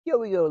Here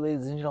we go,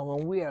 ladies and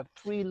gentlemen. We have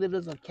 3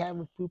 litters of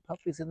Cavapoo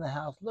puppies in the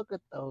house. Look at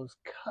those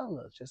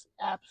colors, just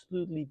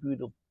absolutely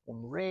beautiful.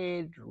 From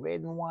red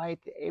and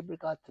white, to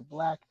apricot to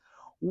black.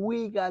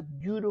 We got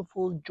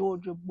beautiful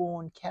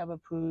Georgia-born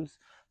Cavapoos.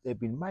 They've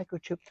been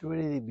microchipped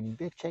already. They've been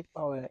vet checked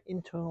by our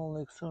internal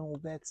and external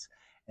vets,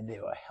 and they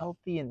are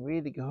healthy and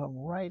ready to go home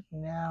right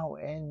now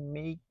and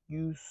make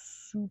you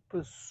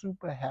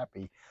super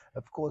happy.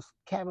 Of course,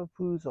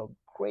 Cavapoos are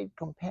great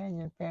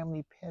companion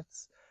family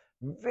pets.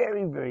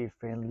 Very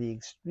friendly,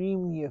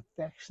 extremely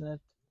affectionate.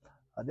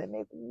 They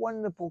make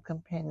wonderful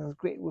companions,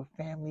 great with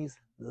families,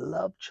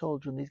 love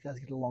children. These guys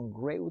get along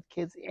great with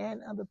kids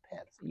and other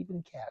pets,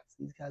 even cats.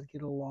 These guys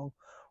get along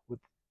with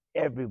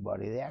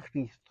everybody. They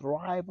actually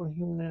thrive on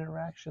human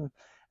interaction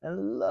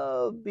and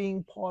love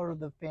being part of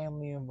the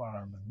family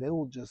environment. They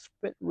will just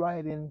fit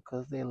right in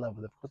because they love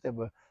it. Of course, they have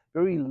a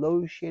very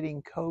low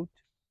shedding coat,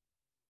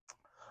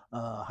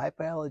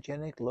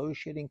 hypoallergenic, low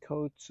shedding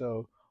coat,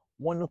 so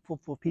wonderful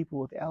for people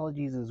with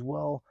allergies as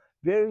well.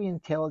 Very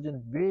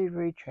intelligent,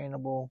 very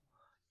trainable,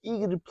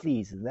 eager to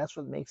please, and that's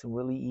what makes them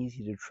really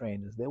easy to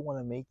train, is they want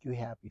to make you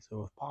happy.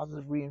 So with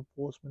positive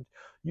reinforcement,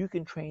 you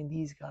can train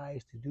these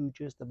guys to do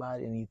just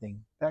about anything.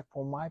 In fact,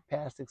 from my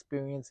past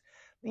experience,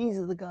 these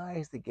are the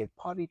guys that get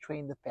potty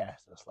trained the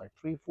fastest, like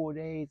 3-4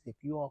 days. If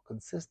you are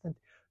consistent,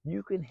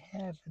 you can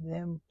have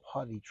them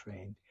potty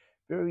trained.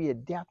 Very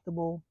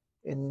adaptable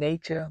in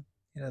nature.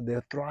 You know, they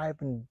thrive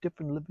in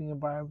different living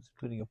environments,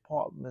 including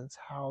apartments,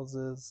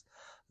 houses.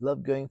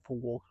 Love going for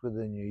walks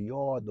within your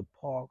yard, the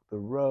park, the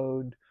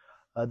road.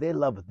 They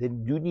love it. They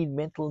do need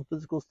mental and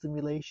physical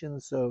stimulation,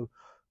 so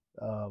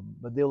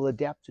but they'll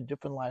adapt to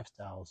different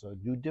lifestyles. So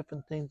do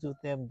different things with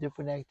them,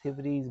 different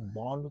activities,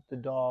 bond with the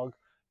dog.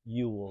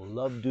 You will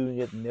love doing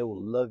it, and they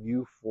will love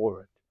you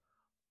for it.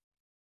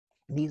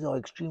 These are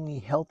extremely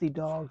healthy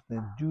dogs. They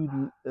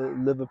do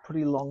live a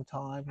pretty long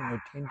time,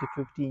 10 to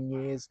 15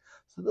 years.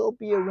 So they'll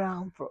be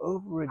around for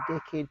over a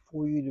decade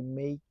for you to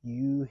make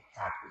you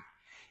happy.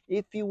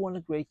 If you want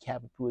a great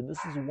Cavapoo, and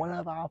this is one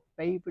of our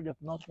favorite, if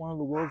not one of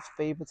the world's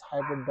favorite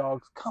hybrid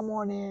dogs, come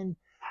on in.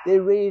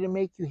 They're ready to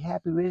make you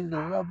happy, ready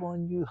to love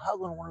on you.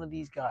 Hug on one of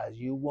these guys.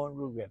 You won't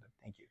regret it.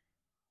 Thank you.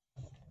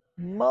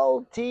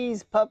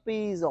 Maltese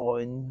puppies are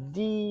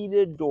indeed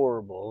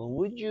adorable.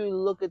 Would you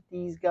look at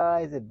these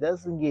guys? It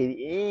doesn't get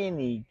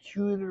any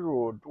cuter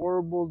or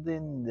adorable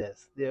than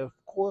this. They're, of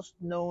course,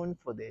 known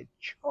for their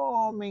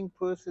charming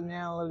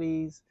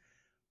personalities,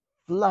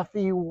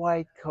 fluffy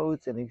white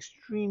coats, and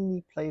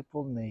extremely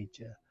playful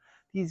nature.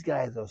 These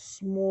guys are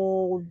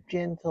small,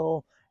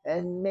 gentle,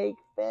 and make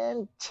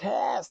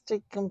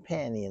fantastic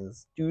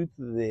companions due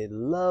to their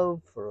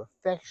love for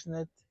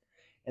affectionate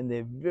and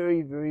their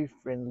very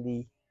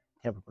friendly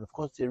temperament. Of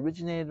course, they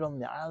originated on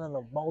the island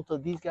of Malta.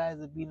 These guys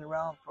have been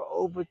around for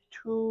over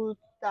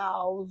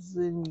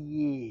 2,000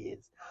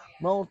 years.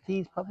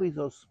 Maltese puppies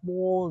are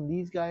small, and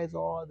these guys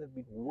are. They've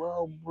been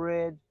well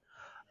bred.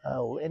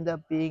 Will end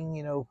up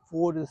being,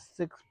 4 to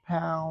 6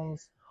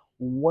 pounds.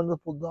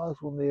 Wonderful dogs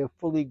when they are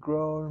fully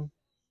grown.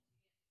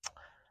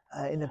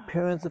 In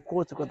appearance, of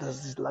course, they've got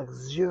those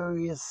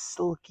luxurious,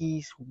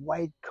 silky,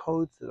 white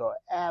coats that are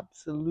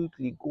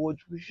absolutely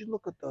gorgeous. We should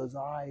look at those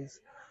eyes.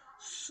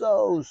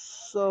 So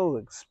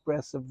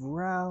expressive,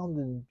 round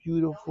and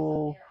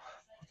beautiful.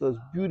 Those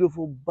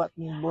beautiful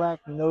button black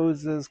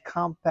noses,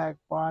 compact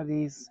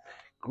bodies,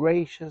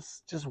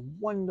 gracious, just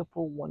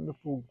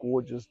wonderful,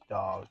 gorgeous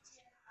dogs.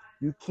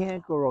 You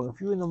can't go wrong. If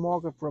you're in the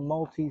market for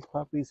Maltese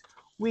puppies,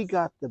 we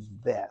got the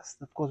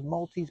best. Of course,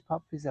 Maltese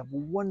puppies have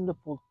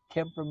wonderful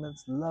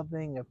temperaments,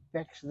 loving,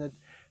 affectionate,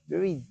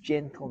 very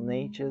gentle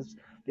natures.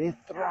 They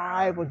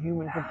thrive on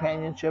human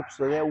companionship,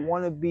 so they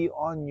want to be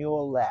on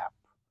your lap.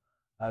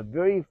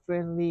 Very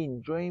friendly,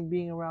 enjoying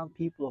being around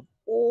people of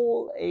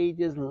all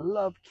ages,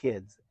 love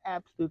kids,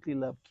 absolutely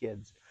love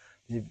kids.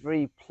 They're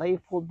very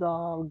playful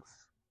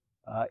dogs,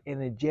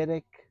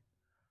 energetic,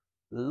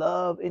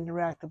 love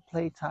interactive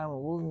playtime,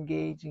 and will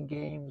engage in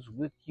games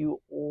with you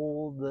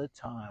all the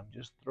time.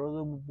 Just throw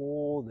them a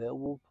ball, they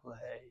will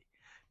play.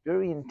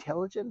 Very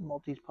intelligent.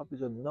 Maltese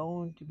puppies are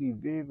known to be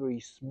very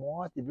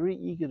smart. They're very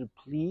eager to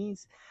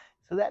please,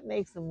 so that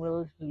makes them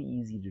relatively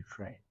easy to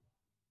train.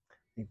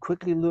 They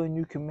quickly learn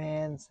new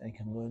commands and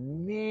can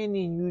learn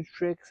many new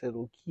tricks that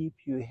will keep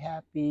you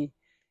happy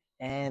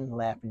and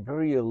laughing.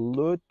 Very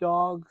alert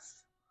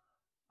dogs.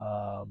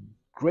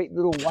 Great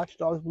little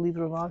watchdogs, believe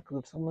it or not,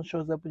 because if someone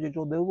shows up at your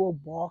door, they will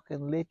bark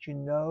and let you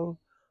know.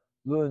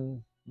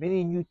 Learn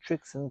many new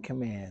tricks and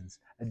commands.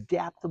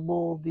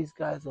 Adaptable. These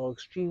guys are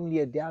extremely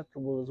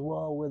adaptable as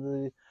well,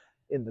 whether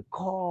in the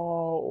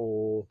car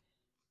or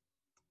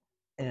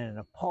in an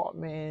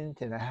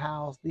apartment, in a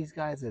house. These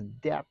guys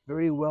adapt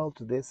very well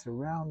to their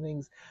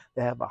surroundings.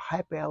 They have a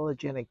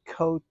hypoallergenic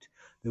coat.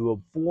 They were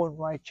born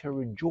right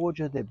here in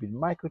Georgia. They've been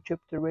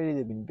microchipped already.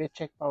 They've been vet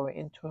checked by our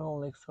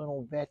internal and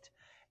external vet,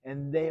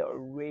 and they are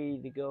ready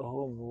to go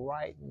home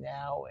right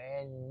now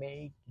and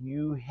make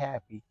you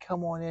happy.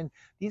 Come on in.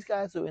 These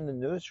guys are in the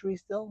nursery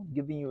still,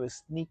 giving you a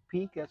sneak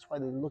peek. That's why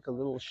they look a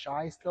little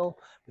shy still,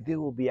 but they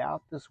will be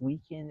out this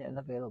weekend and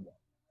available.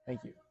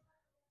 Thank you.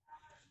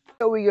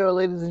 Here we go,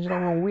 ladies and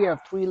gentlemen. We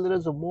have 3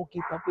 litters of Morkie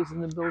puppies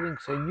in the building,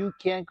 so you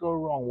can't go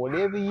wrong.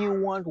 Whatever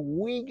you want,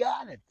 we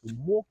got it. The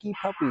Morkie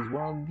puppies,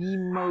 one of the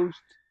most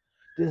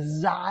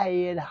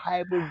desired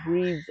hybrid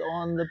breeds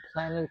on the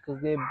planet because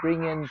they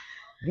bring in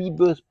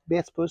the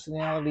best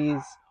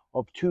personalities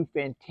of 2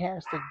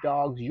 fantastic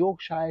dogs,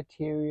 Yorkshire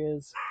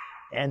Terriers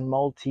and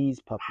Maltese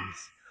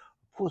puppies.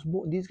 Of course,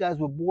 these guys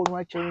were born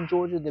right here in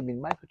Georgia. They've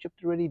been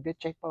microchipped already, vet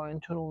checked by our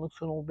internal and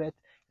external vet,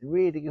 and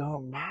ready to go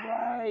home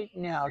right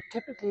now.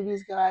 Typically,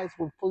 these guys,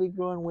 when fully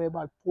grown, weigh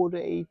about 4 to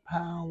 8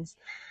 pounds.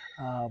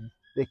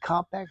 Their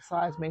compact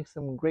size makes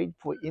them great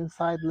for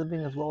inside living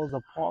as well as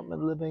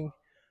apartment living.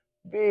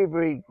 Very,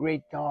 very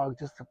great dog.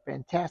 Just a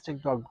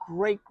fantastic dog.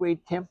 Great,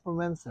 great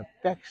temperaments,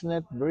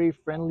 affectionate, very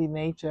friendly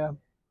nature.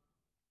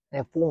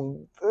 They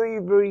form very,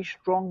 very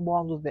strong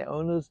bonds with their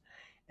owners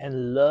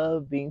and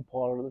love being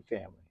part of the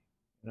family.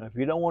 You know, if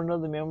you don't want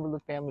another member of the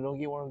family, don't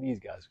get one of these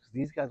guys because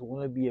these guys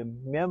want to be a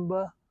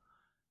member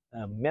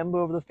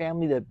of the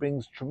family that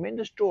brings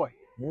tremendous joy,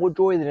 more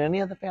joy than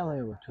any other family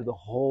member to the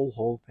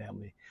whole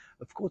family.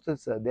 Of course,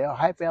 they are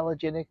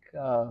hyperallergenic,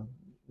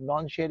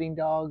 non-shedding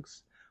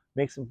dogs.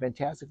 Makes them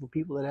fantastic for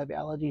people that have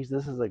allergies.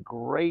 This is a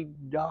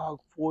great dog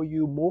for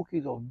you.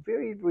 Morkies are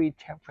very, very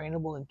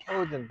trainable,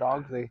 intelligent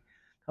dogs. They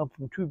come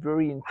from 2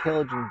 very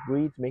intelligent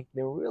breeds, making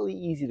them really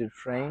easy to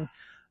train.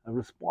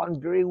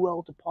 Respond very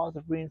well to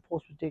positive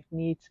reinforcement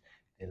techniques.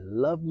 They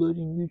love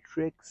learning new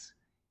tricks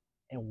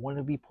and want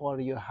to be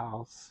part of your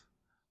house,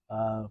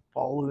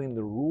 following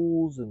the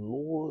rules and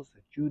laws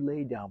that you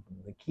lay down for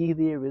them. The key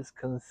there is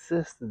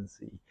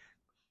consistency.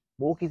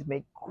 Morkies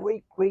make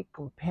great, great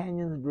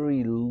companions,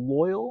 very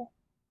loyal,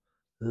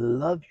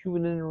 love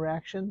human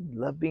interaction,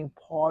 love being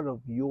part of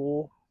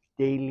your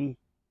daily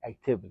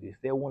activities.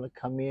 They want to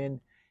come in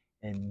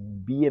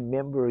and be a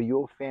member of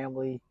your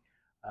family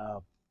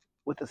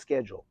with a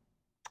schedule.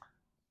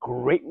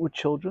 Great with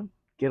children,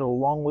 get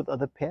along with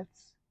other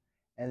pets,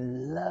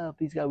 and love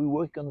these guys. We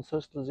work on the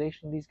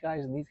socialization of these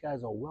guys, and these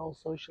guys are well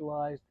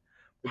socialized.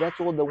 But that's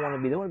all they want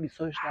to be. They want to be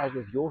socialized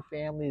with your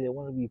family. They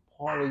want to be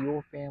part of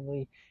your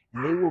family,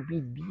 and they will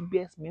be the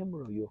best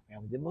member of your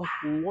family, the most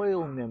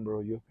loyal member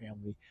of your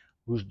family,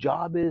 whose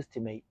job is to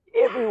make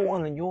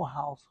everyone in your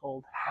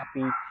household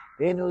happy.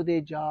 They know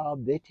their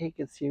job. They take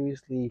it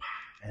seriously,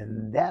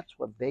 and that's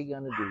what they're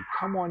going to do.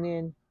 Come on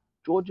in.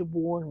 Georgia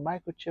born,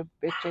 microchip,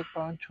 vet checked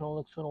by internal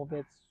and external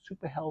vets,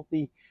 super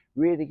healthy,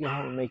 ready to get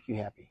home and make you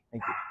happy.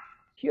 Thank you.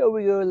 Here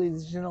we go,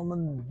 ladies and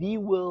gentlemen, the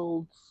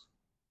world's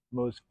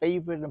most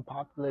favorite and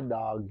popular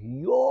dog,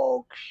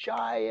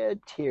 Yorkshire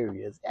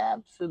Terriers.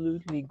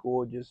 Absolutely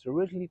gorgeous,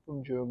 originally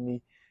from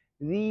Germany.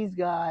 These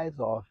guys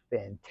are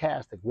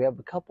fantastic. We have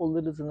a couple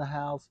litters in the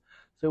house.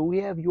 So we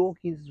have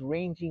Yorkies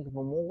ranging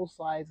from all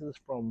sizes,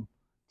 from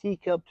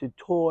teacup to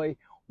toy.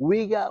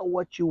 We got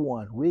what you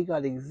want. We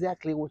got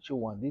exactly what you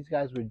want. These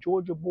guys were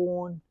Georgia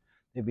born.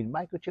 They've been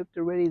microchipped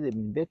already. They've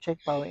been vet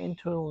checked by our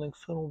internal and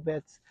external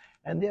vets,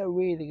 and they're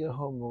ready to go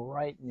home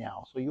right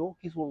now. So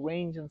Yorkies will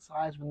range in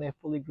size when they're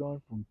fully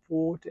grown from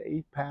 4 to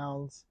 8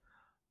 pounds.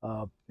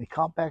 The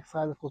compact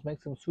size, of course,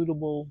 makes them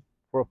suitable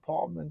for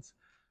apartments,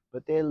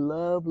 but they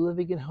love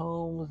living in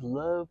homes,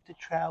 love to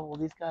travel.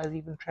 These guys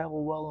even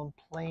travel well on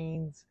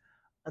planes,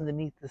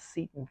 underneath the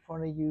seat in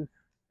front of you.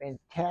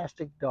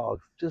 Fantastic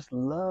dogs. Just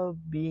love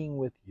being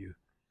with you.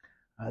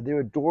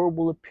 Their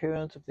adorable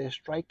appearance of their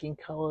striking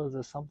colors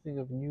is something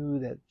of new,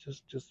 that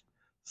just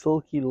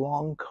silky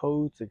long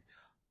coats,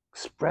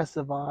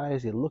 expressive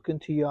eyes. They look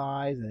into your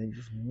eyes and it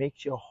just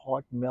makes your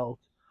heart melt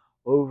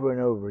over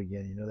and over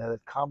again. You know,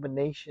 that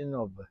combination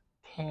of a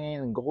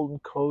tan and golden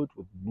coat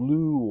with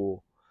blue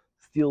or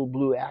steel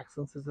blue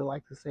accents, as they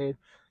like to say it,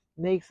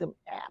 makes them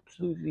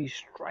absolutely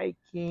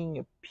striking,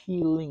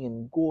 appealing,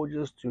 and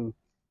gorgeous to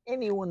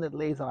anyone that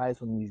lays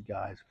eyes on these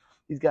guys.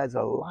 These guys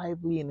are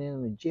lively and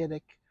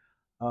energetic.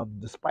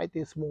 Despite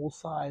their small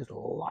size,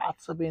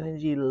 lots of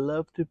energy,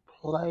 love to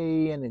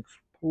play and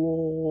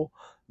explore,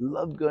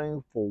 love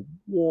going for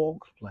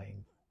walks,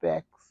 playing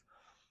fetch,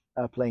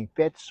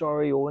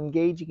 or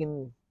engaging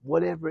in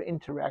whatever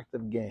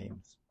interactive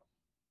games.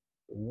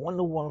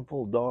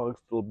 Wonderful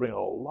dogs that will bring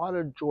a lot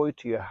of joy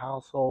to your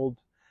household,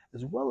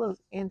 as well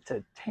as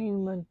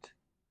entertainment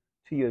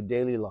to your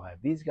daily life.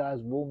 These guys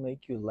will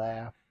make you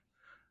laugh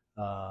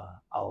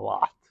a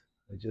lot.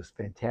 They're just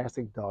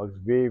fantastic dogs,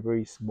 very,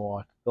 very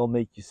smart. They'll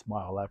make you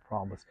smile, I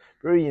promise.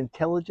 Very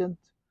intelligent,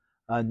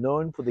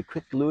 known for the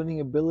quick learning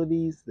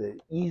abilities. They're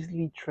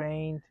easily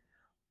trained.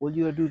 All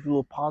you gotta do is a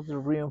little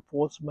positive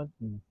reinforcement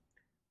and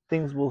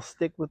things will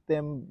stick with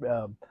them.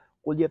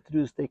 All you have to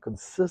do is stay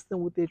consistent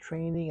with their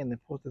training and,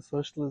 of course, the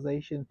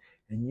socialization,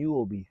 and you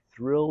will be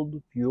thrilled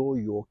with your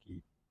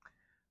Yorkie.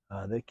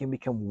 They can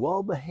become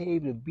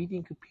well-behaved,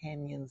 obedient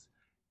companions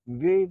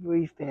very,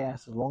 very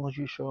fast as long as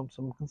you show them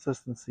some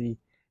consistency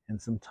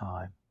and some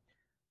time.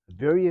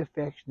 Very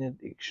affectionate,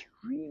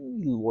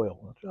 extremely loyal.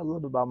 That's what I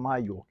love about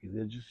my Yorkies.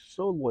 They're just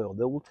so loyal.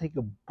 They will take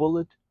a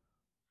bullet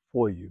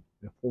for you.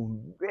 They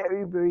form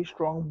very, very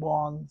strong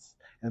bonds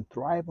and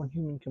thrive on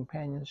human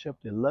companionship.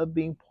 They love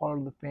being part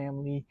of the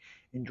family,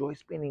 enjoy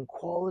spending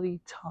quality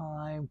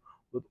time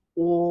with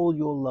all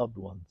your loved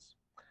ones.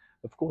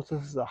 Of course,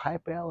 this is a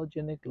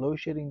hyperallergenic,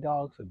 low-shedding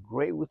dog, so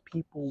great with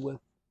people with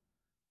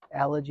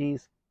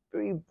allergies.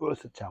 Very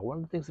versatile. One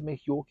of the things that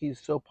makes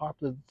Yorkies so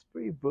popular, it's a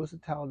very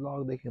versatile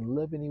dog. They can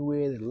live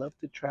anywhere. They love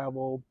to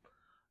travel.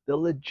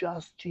 They'll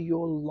adjust to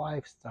your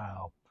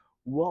lifestyle.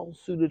 Well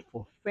suited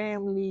for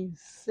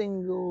families,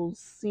 singles,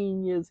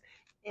 seniors,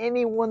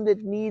 anyone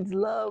that needs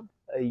love.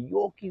 A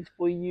Yorkie's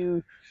for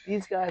you.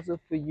 These guys are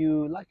for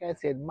you. Like I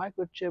said,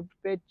 microchipped,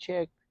 vet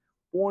checked,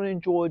 born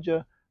in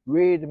Georgia,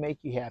 ready to make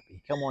you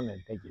happy. Come on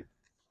in. Thank you.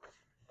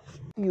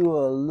 You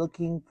are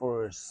looking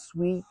for a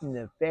sweet and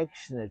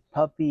affectionate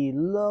puppy,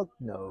 look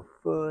no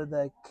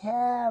further.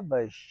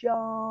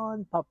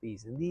 Cavapoo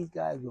puppies. And these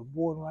guys were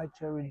born right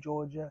here in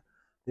Georgia.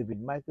 They've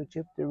been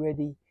microchipped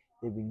already.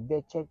 They've been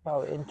vet checked by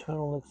our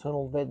internal and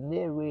external vet, and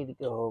they're ready to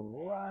go home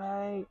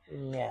right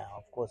now.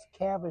 Of course,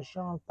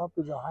 Cavapoo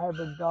puppies are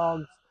hybrid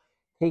dogs,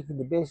 taking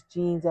the best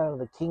genes out of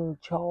the King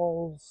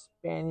Charles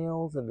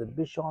Spaniels and the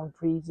Bichon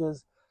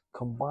Frises,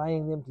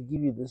 combining them to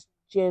give you this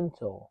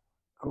gentle,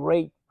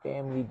 great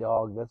family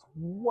dog that's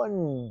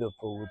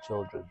wonderful with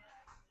children.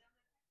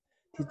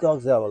 These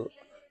dogs are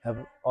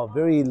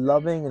very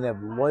loving and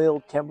have loyal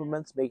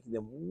temperaments, making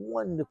them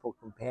wonderful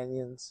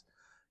companions.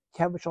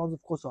 Cabochons,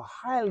 of course, are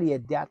highly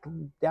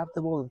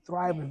adaptable and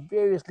thrive in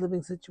various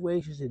living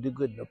situations. They do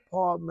good in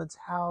apartments,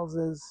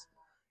 houses,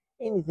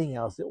 anything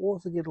else. They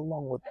also get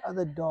along with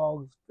other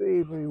dogs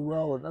very, very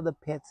well and other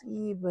pets,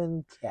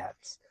 even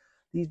cats.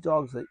 These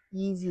dogs are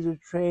easy to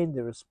train.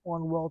 They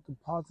respond well to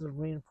positive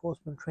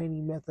reinforcement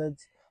training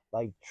methods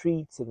like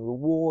treats and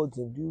rewards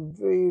and do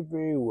very,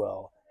 very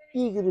well.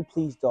 Eager to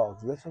please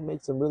dogs. That's what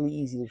makes them really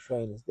easy to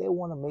train is they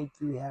want to make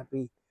you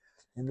happy,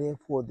 and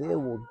therefore they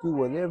will do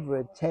whatever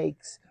it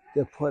takes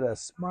to put a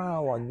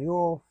smile on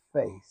your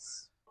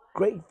face.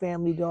 Great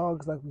family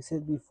dogs, like we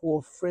said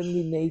before,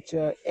 friendly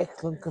nature,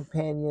 excellent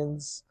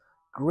companions,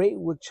 great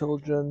with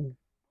children,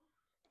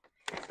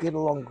 get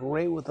along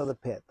great with other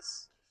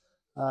pets.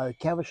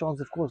 Cavachons,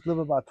 of course, live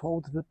about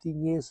 12 to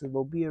 15 years, so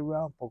they'll be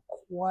around for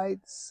quite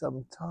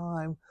some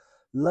time.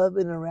 Love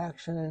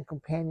interaction and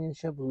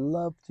companionship,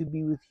 love to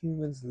be with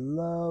humans,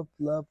 love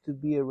to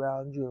be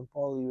around you and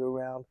follow you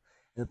around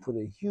and put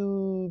a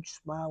huge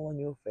smile on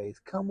your face.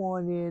 Come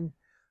on in,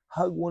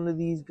 hug one of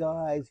these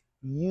guys.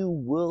 You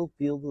will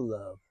feel the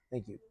love.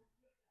 Thank you.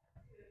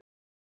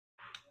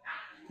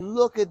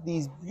 Look at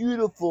these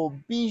beautiful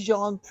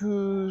Bichon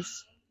Poos,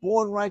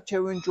 born right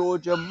here in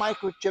Georgia,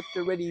 microchipped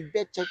already,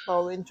 vet checked by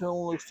our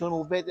internal and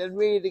external vet, and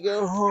ready to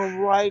go home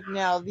right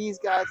now. These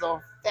guys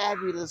are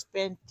fabulous,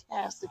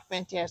 fantastic,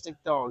 fantastic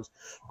dogs.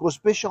 Of course,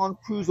 Bichon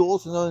Poos are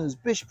also known as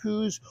Bish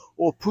Poos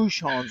or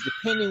Pouchons,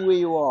 depending where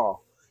you are.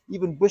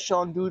 Even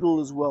Bichon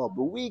Doodle as well.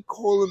 But we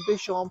call them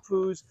Bichon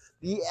Poos,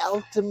 the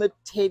ultimate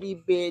teddy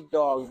bear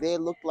dog. They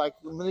look like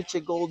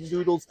miniature golden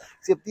doodles,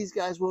 except these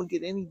guys won't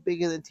get any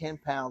bigger than 10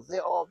 pounds. They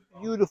are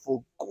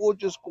beautiful,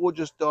 gorgeous,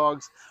 gorgeous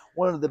dogs.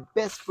 One of the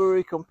best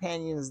furry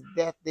companions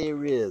that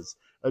there is.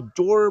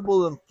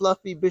 Adorable and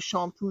fluffy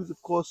Bichon Poos,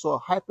 of course,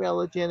 are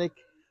hyperallergenic,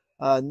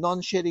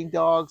 non-shedding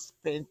dogs,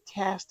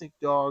 fantastic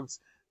dogs.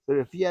 So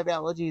if you have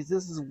allergies,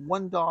 this is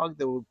one dog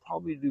that will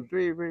probably do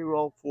very, very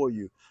well for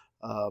you.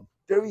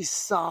 Very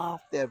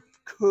soft, they have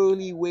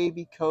curly,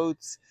 wavy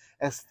coats,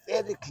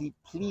 aesthetically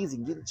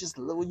pleasing. You just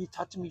when you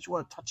touch them, you just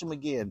want to touch them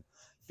again.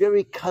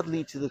 Very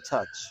cuddly to the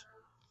touch.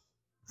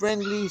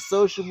 Friendly,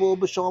 sociable,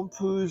 Bichon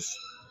Poos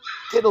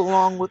get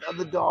along with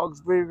other dogs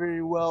very,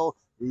 very well.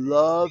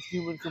 Love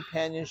human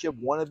companionship,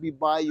 want to be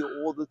by you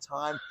all the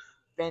time.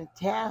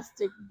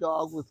 Fantastic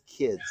dog with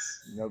kids.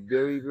 You know,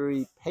 very,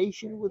 very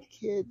patient with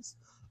kids.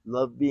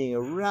 Love being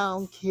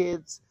around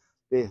kids.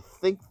 They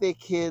think they're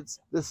kids.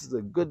 This is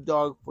a good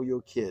dog for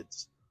your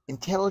kids.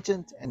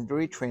 Intelligent and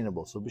very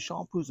trainable. So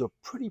Bichon Poos are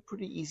pretty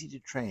easy to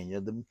train.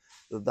 You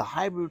know, the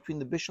hybrid between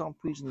the Bichon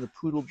Poos and the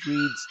Poodle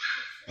breeds.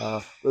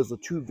 Those are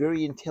two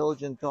very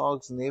intelligent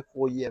dogs, and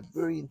therefore you have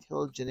very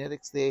intelligent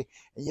genetics there,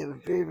 and you have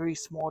a very, very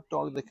smart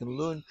dog that can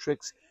learn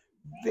tricks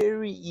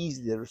very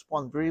easily. They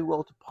respond very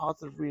well to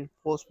positive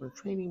reinforcement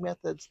training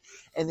methods,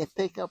 and they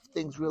pick up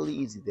things really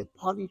easy. They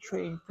potty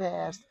train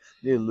fast,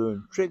 they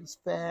learn tricks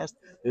fast,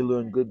 they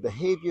learn good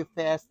behavior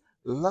fast,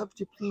 love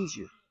to please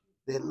you.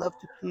 They love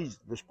to please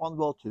you, respond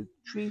well to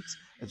treats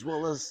as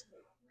well as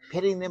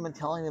petting them and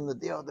telling them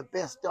that they are the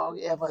best dog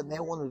ever, and they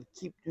want to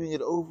keep doing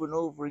it over and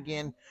over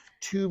again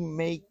to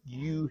make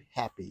you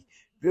happy.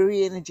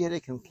 Very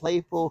energetic and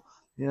playful.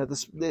 You know,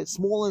 they're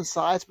small in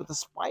size, but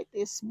despite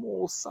their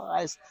small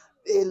size,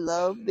 they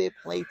love their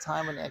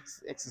playtime and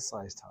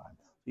exercise time.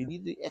 You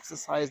need to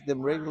exercise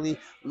them regularly.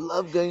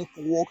 Love going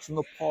for walks in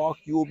the park.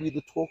 You will be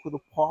the talk of the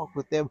park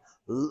with them.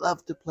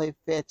 Love to play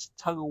fetch,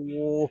 tug of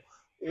war,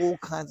 all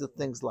kinds of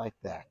things like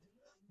that.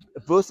 A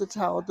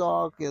versatile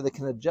dog. They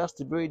can adjust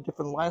to very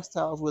different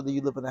lifestyles, whether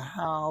you live in a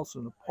house,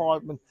 an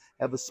apartment,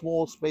 have a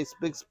small space,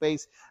 big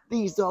space.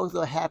 These dogs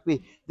are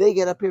happy. They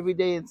get up every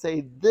day and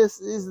say, "This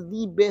is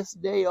the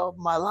best day of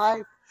my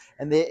life,"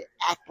 and they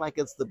act like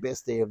it's the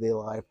best day of their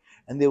life.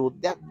 And they will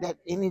that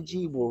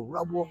energy will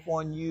rub off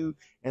on you,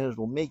 and it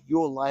will make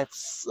your life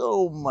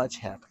so much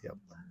happier.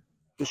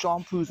 The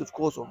Cavapoos, of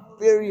course, are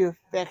very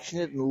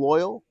affectionate and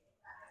loyal.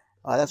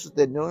 That's what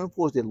they're known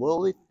for, is their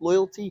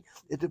loyalty.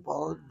 They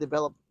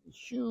develop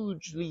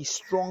hugely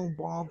strong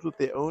bonds with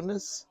their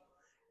owners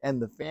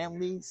and the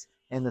families,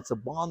 and it's a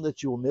bond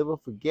that you will never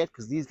forget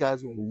because these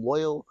guys are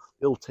loyal.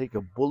 They'll take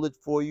a bullet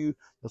for you.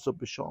 That's what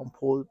Bichon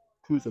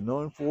Poos are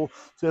known for.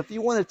 So if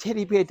you want a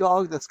teddy bear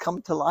dog that's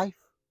come to life,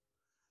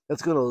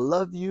 that's going to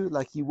love you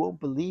like you won't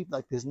believe,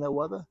 like there's no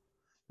other,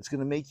 it's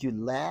going to make you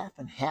laugh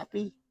and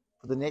happy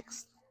for the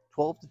next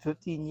 12 to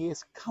 15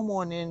 years. Come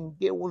on in,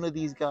 get one of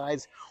these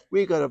guys.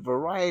 We got a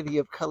variety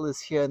of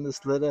colors here in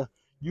this litter.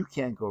 You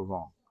can't go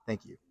wrong.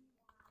 Thank you.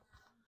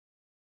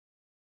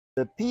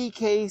 The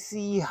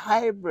PKC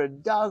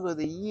Hybrid Dog of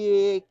the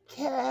Year,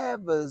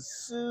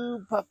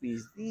 Cavapoo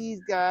puppies.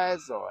 These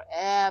guys are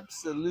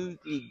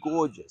absolutely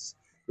gorgeous.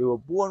 They were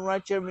born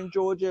right here in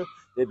Georgia.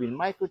 They've been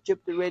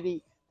microchipped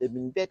already. They've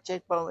been vet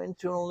checked by our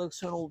internal and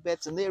external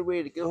vets, and they're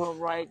ready to go home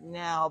right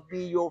now,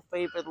 be your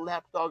favorite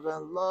lap dog,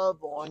 and love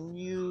on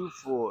you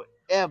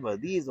forever.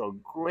 These are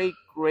great,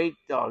 great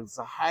dogs.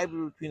 A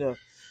hybrid between a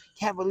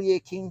Cavalier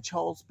King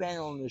Charles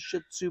Spaniel and the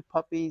Shih Tzu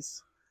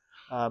puppies.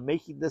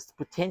 Making this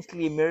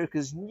potentially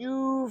America's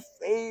new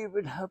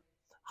favorite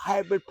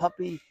hybrid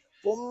puppy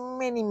for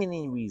many,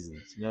 many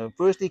reasons.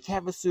 Firstly,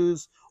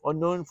 Cavapoos are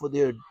known for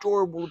their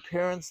adorable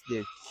appearance,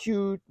 their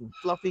cute and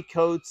fluffy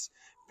coats,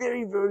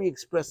 very, very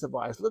expressive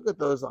eyes. Look at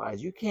those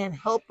eyes. You can't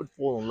help but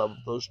fall in love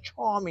with those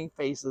charming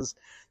faces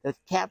that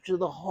capture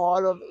the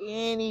heart of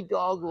any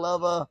dog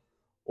lover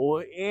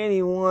or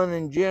anyone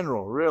in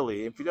general,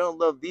 really. If you don't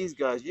love these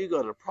guys, you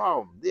got a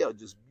problem. They are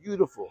just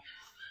beautiful.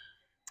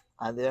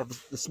 And they have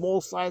the small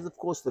size, of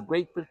course, the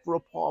great fit for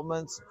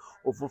apartments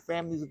or for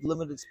families with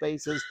limited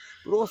spaces,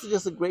 but also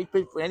just a great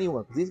fit for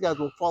anyone because these guys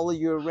will follow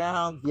you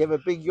around. If you have a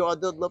big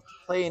yard, they'll love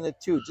to play in it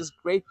too. Just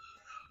great,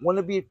 want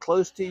to be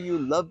close to you,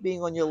 love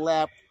being on your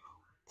lap.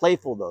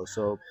 Playful though,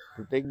 so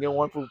they can go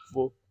on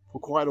for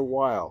quite a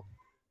while.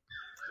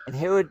 And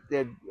here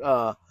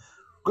are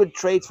good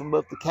traits from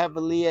both the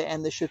Cavalier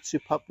and the Shih Tzu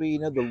puppy.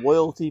 The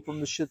loyalty from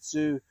the Shih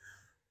Tzu,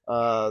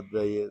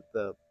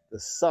 the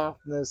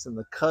softness and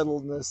the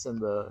cuddleness and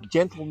the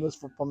gentleness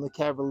from the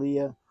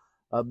Cavalier,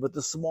 but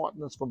the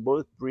smartness from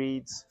both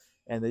breeds,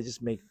 and they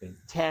just make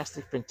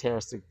fantastic,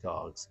 fantastic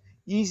dogs.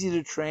 Easy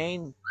to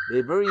train.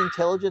 They're very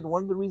intelligent.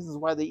 One of the reasons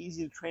why they're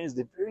easy to train is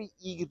they're very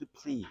eager to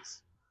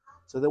please.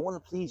 So they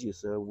want to please you.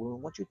 So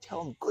once you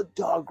tell them good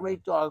dog,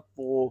 great dog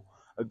for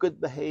a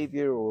good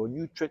behavior or a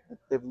new trick that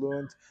they've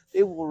learned,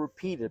 they will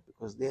repeat it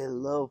because they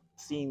love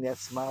seeing that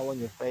smile on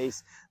your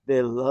face.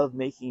 They love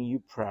making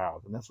you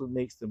proud, and that's what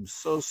makes them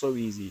so, so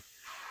easy.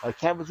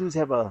 Cavapoos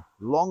have a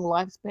long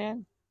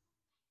lifespan.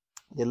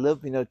 They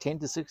live, 10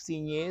 to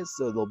 16 years,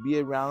 so they'll be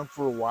around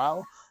for a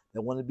while. They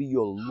want to be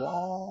your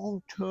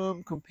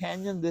long-term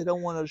companion. They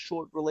don't want a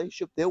short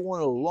relationship. They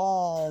want a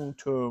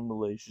long-term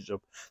relationship.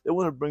 They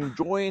want to bring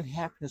joy and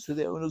happiness to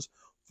their owners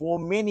for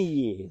many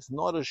years,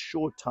 not a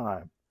short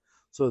time.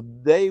 So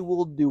they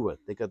will do it.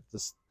 They got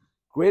this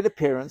great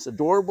appearance,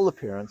 adorable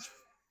appearance,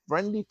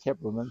 friendly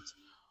temperament,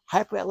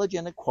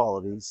 hyperallergenic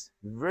qualities,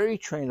 very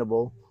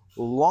trainable,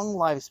 long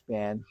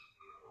lifespan.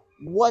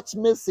 What's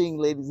missing,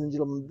 ladies and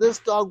gentlemen? This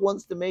dog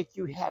wants to make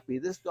you happy.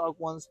 This dog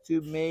wants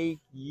to make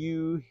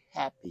you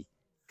happy.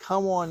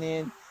 Come on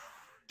in,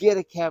 get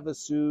a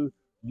Cavapoo.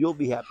 You'll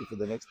be happy for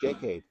the next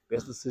decade.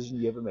 Best decision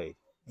you ever made.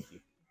 Thank you.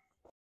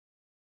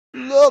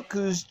 Look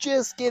who's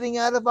just getting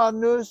out of our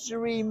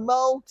nursery.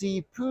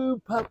 Multi-Poo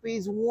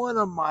puppies, one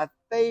of my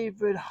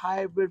favorite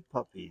hybrid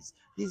puppies.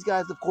 These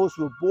guys, of course,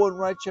 were born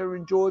right here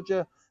in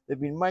Georgia. They've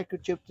been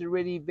microchipped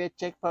already, vet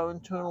checked by our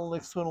internal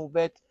and external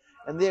vet,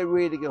 and they're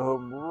ready to go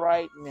home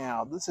right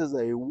now. This is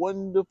a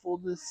wonderful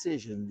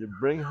decision to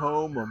bring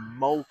home a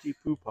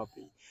Multi-Poo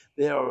puppy.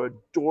 They are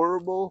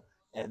adorable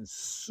and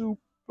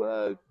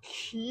super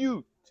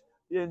cute.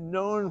 They're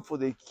known for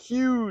their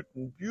cute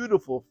and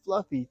beautiful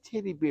fluffy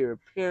teddy bear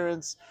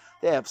appearance.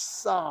 They have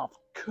soft,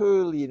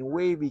 curly, and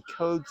wavy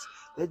coats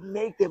that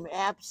make them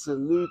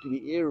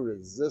absolutely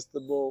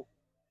irresistible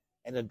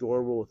and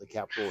adorable with a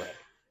capital A.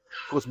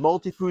 Of course,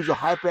 Multi-Poos are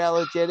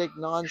hyperallergenic,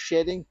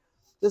 non-shedding.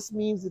 This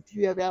means if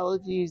you have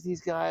allergies,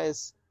 these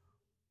guys,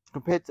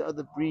 compared to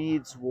other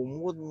breeds, will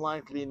more than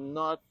likely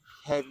not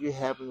have you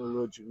have an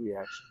allergic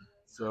reaction.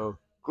 So,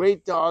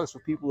 great dogs for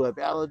people who have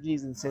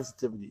allergies and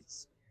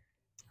sensitivities.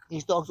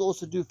 These dogs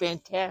also do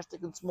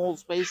fantastic in small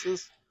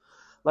spaces,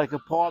 like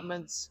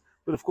apartments,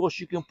 but of course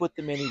you can put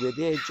them anywhere.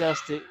 They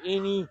adjust to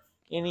any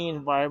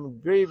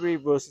environment, very, very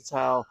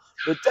versatile,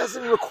 but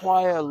doesn't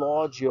require a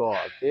large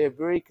yard. They're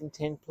very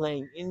content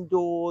playing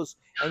indoors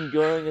and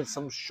going on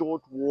some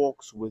short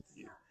walks with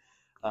you.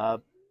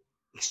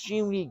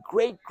 extremely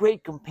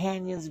great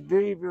companions,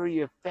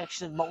 very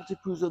affectionate.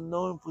 Maltipoos are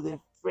known for their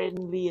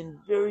friendly and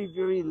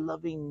very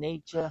loving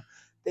nature.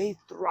 They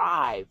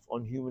thrive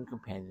on human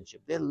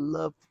companionship. They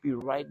love to be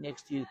right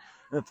next to you.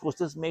 And of course,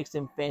 this makes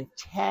them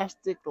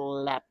fantastic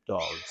lap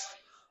dogs.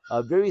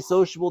 Very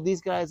sociable.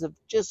 These guys are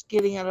just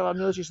getting out of our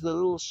nursery, so they're a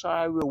little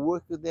shy. We'll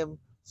work with them,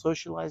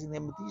 socializing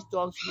them. But these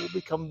dogs will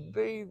become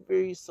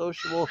very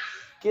sociable,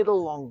 get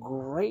along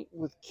great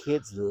with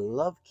kids,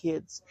 love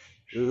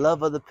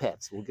other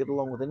pets, will get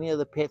along with any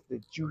other pet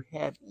that you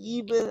have,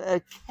 even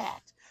a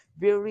cat.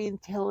 Very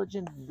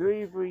intelligent,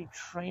 very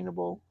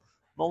trainable.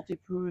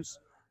 Maltipoos,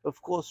 of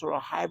course, are a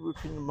hybrid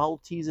between a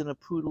Maltese and a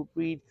poodle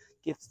breed.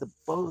 Gets the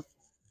both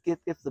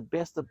gets the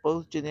best of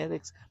both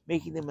genetics,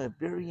 making them a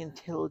very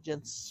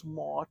intelligent,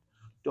 smart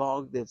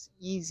dog that's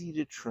easy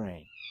to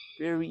train.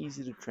 Very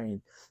easy to train.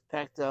 In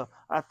fact,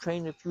 I've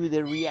trained a few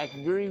that react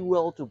very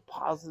well to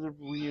positive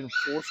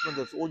reinforcement.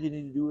 That's all you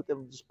need to do with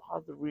them, just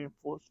positive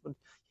reinforcement.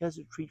 Here's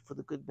a treat for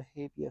the good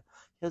behavior.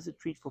 Here's a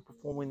treat for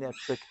performing that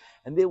trick.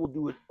 And they will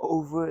do it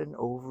over and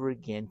over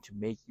again to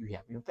make you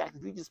happy. In fact,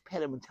 if you just pet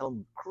them and tell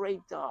them,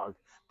 great dog,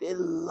 they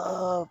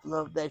love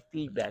that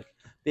feedback.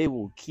 They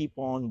will keep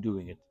on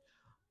doing it.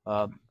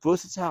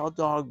 Versatile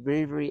dog,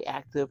 very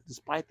active.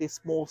 Despite their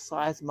small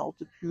size,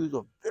 Maltipoos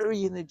are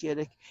very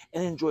energetic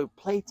and enjoy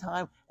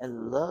playtime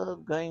and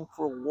love going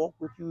for a walk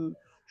with you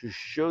to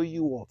show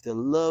you off. They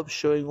love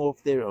showing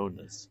off their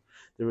owners.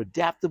 They're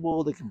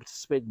adaptable. They can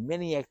participate in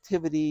many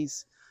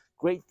activities.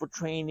 Great for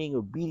training,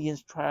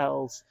 obedience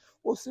trials,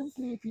 or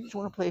simply if you just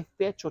want to play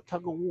fetch or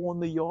tug of war in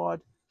the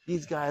yard.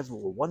 These guys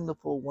were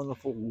wonderful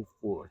move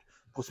forward.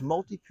 Of course,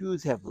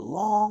 Maltipoos have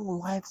long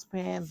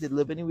lifespans. They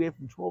live anywhere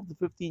from 12 to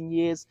 15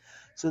 years.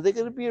 So they're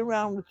going to be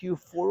around with you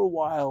for a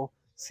while,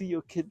 see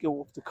your kid go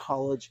off to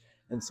college,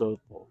 and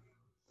so forth.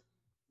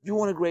 If you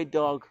want a great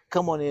dog,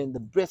 come on in. The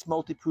best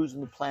Maltipoos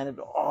on the planet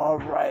are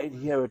right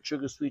here at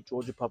Sugar Sweet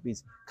Georgia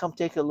Puppies. Come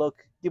take a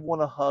look. Give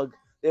one a hug.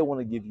 They want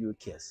to give you a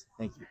kiss.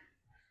 Thank you.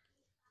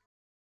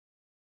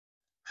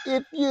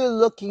 If you're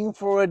looking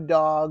for a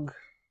dog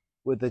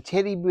with a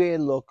teddy bear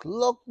look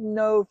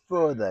no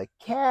further.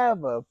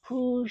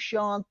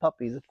 Cavapoos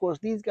puppies. Of course,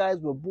 these guys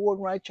were born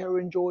right here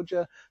in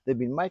Georgia. They've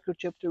been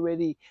microchipped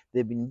already.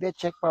 They've been vet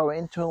checked by our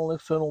internal and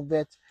external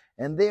vets,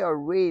 and they are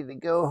ready to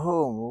go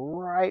home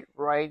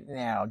right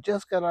now.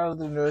 Just got out of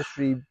the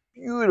nursery.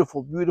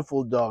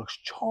 Beautiful dogs,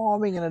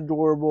 charming and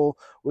adorable,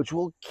 which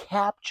will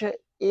capture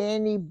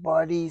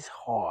anybody's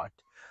heart.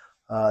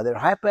 They're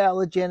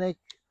hypoallergenic,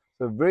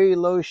 they're very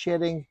low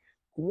shedding,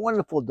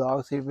 wonderful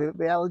dogs. If you have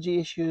allergy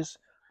issues,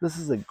 this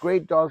is a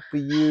great dog for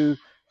you.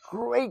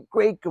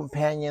 Great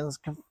companions.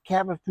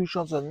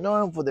 Cavapoos are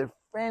known for their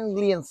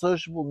friendly and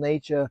sociable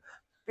nature,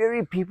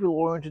 very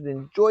people-oriented,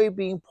 enjoy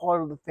being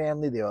part of the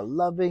family. They are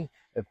loving,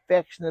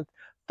 affectionate,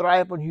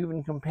 thrive on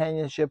human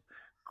companionship.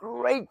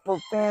 Great for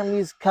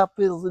families,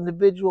 couples,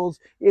 individuals.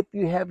 If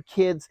you have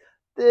kids,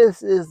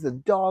 this is the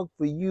dog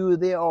for you.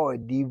 They are a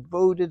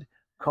devoted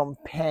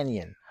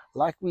companion.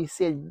 Like we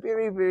said,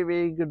 very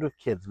good with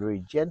kids.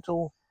 Very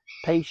gentle,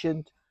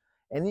 patient,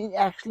 and he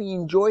actually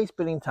enjoys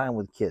spending time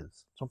with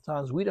kids.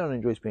 Sometimes we don't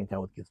enjoy spending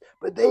time with kids,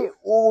 but they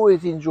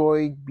always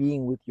enjoy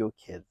being with your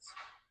kids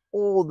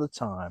all the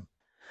time.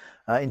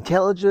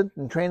 Intelligent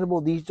and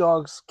trainable, these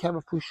dogs,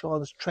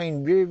 Cavapoos,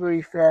 train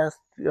very fast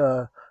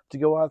to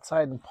go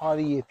outside and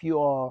potty. If you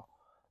are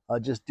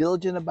just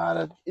diligent about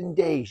it, in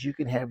days you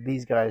can have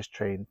these guys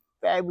trained.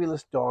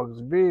 Fabulous dogs,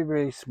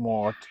 very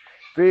smart,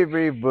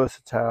 very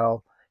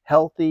versatile,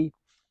 healthy,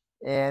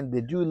 and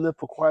they do live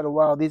for quite a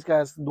while. These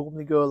guys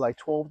normally go like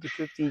 12 to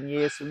 15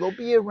 years, so they'll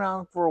be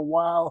around for a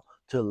while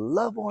to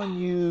love on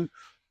you,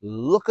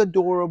 look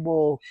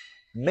adorable,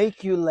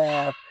 make you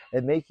laugh,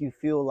 and make you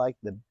feel like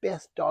the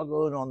best dog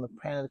owner on the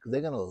planet, because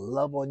they're going to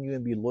love on you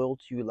and be loyal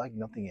to you like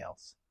nothing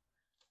else.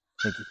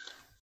 Thank you.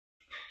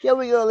 Here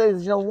we go, ladies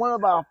and gentlemen, one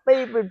of our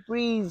favorite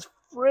breeds,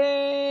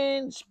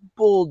 French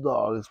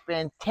Bulldogs.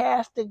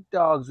 Fantastic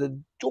dogs,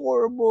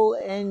 adorable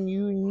and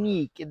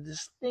unique, and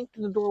distinct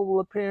and adorable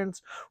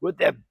appearance with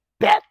their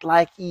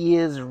bat-like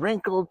ears,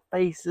 wrinkled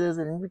faces,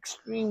 and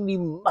extremely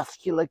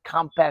muscular,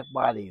 compact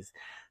bodies.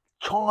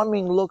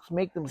 Charming looks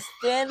make them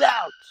stand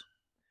out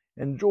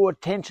and draw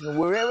attention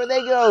wherever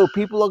they go.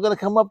 People are going to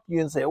come up to you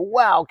and say,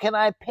 wow, can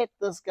I pet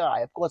this guy?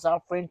 Of course, our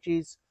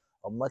Frenchies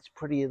are much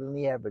prettier than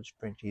the average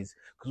Frenchies,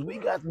 because we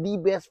got the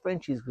best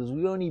Frenchies, because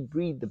we only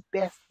breed the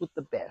best with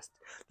the best.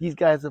 These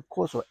guys, of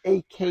course, are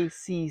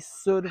AKC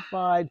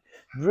certified,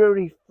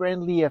 very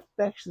friendly,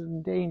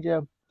 affectionate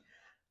nature,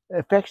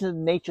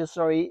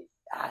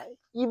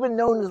 even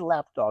known as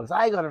lap dogs.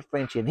 I got a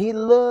Frenchie, and he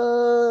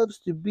loves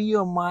to be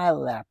on my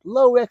lap.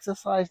 Low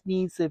exercise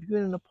needs, so if you're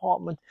in an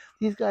apartment,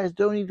 these guys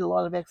don't need a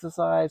lot of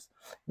exercise.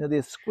 You know,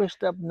 they're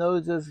squished up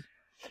noses,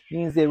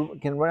 means they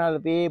can run out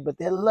of air, but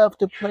they love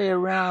to play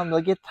around. They'll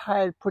get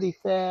tired pretty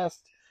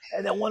fast,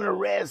 and they want to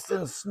rest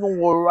and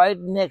snore right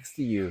next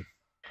to you.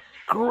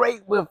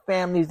 great with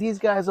families. These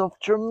guys are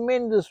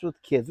tremendous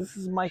with kids. This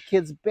is my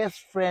kid's best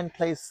friend.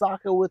 Plays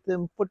soccer with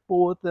him,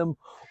 football with him,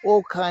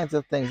 all kinds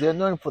of things. They're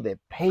known for their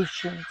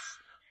patience,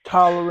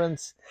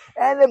 tolerance,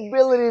 and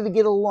ability to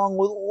get along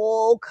with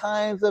all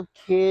kinds of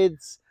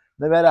kids,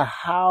 no matter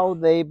how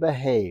they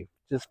behave.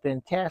 Just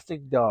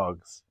fantastic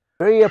dogs.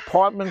 Very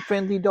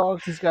apartment-friendly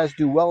dogs. These guys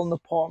do well in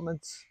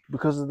apartments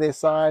because of their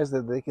size,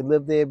 that they can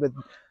live there, but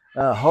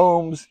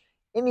homes,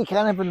 any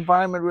kind of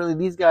environment, really,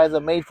 these guys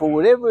are made for.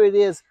 Whatever it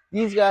is,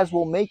 these guys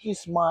will make you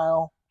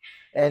smile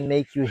and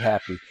make you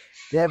happy.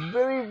 They have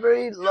very,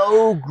 very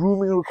low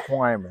grooming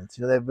requirements.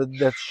 They have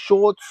that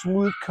short,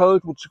 smooth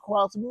coat, which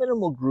requires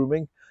minimal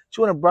grooming.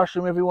 You want to brush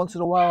them every once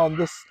in a while, and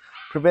this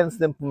prevents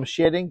them from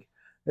shedding.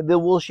 And they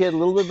will shed a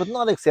little bit, but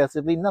not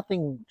excessively,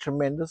 nothing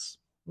tremendous.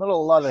 Not a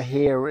lot of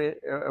hair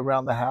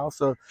around the house,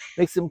 so it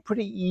makes them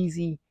pretty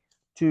easy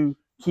to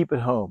keep at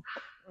home.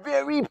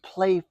 Very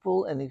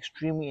playful and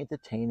extremely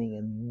entertaining,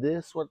 and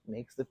this is what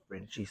makes the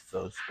Frenchies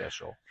so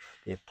special.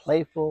 They're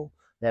playful,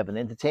 they have an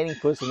entertaining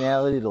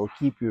personality, they'll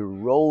keep you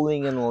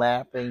rolling and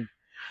laughing.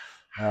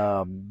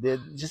 They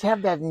just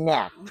have that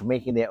knack for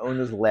making their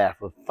owners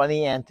laugh with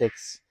funny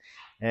antics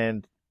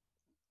and,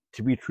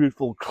 to be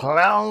truthful,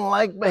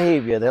 clown-like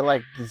behavior. They're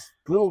like these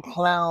little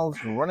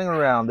clowns running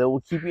around. They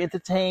will keep you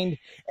entertained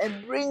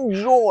and bring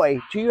joy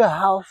to your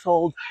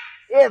household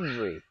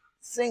every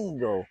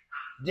single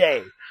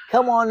day.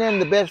 Come on in,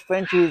 the best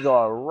Frenchies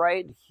are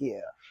right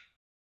here.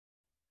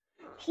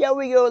 Here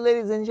we go,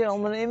 ladies and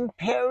gentlemen.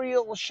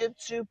 Imperial Shih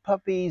Tzu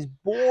puppies,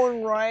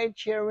 born right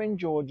here in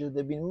Georgia.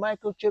 They've been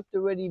microchipped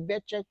already,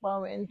 vet checked by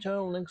our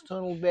internal and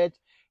external vet,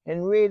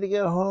 and ready to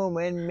go home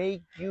and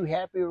make you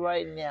happy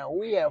right now.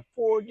 We have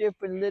 4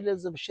 different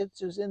litters of Shih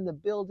Tzus in the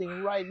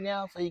building right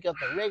now. So you got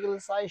the regular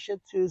size Shih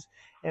Tzus,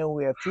 and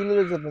we have 2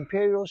 litters of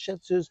Imperial Shih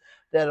Tzus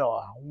that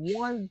are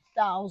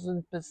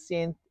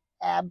 1,000%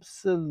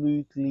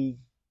 absolutely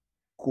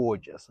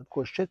gorgeous. Of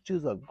course, Shih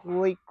Tzus are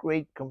great,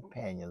 great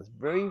companions.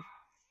 Very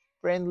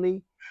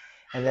friendly,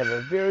 and they have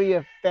a very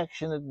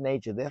affectionate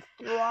nature. They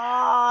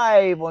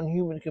thrive on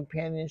human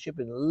companionship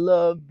and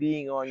love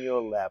being on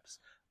your laps.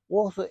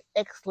 Also,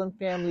 excellent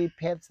family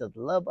pets that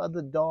love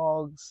other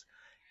dogs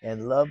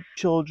and love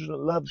children,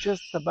 love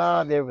just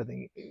about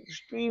everything.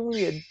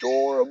 Extremely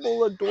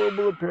adorable,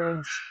 adorable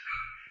appearance.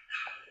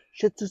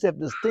 Shih Tzus have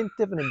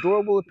distinctive and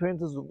adorable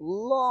appearances with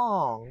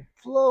long,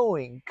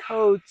 flowing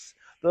coats.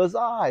 Those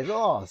eyes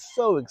are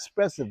so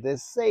expressive. They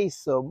say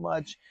so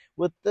much,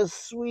 with the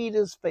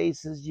sweetest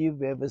faces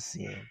you've ever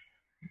seen.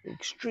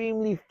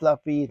 Extremely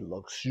fluffy,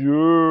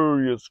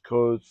 luxurious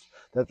coats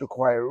that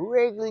require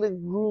regular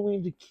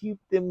grooming to keep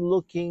them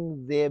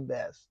looking their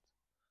best.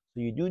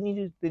 So you do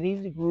they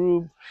need to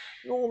groom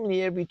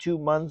normally every 2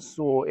 months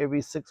or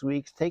every 6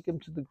 weeks. Take them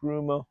to the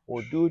groomer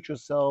or do it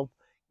yourself.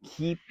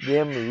 Keep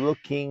them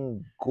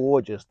looking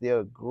gorgeous.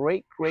 They're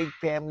great, great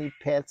family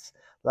pets.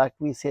 Like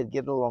we said,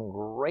 get along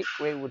great,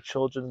 great with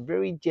children.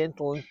 Very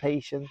gentle and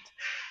patient.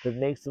 That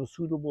makes them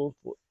suitable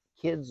for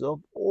kids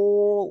of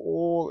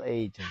all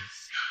ages.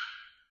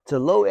 It's a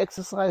low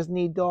exercise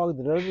need dog.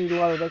 They don't need a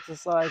lot of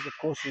exercise. Of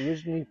course,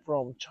 originally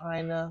from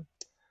China.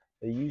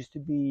 They used to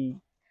be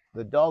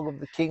the dog of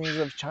the kings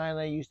of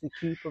China used to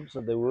keep them. So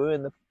they were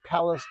in the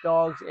palace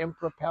dogs,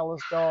 emperor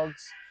palace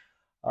dogs.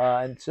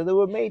 And so they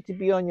were made to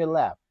be on your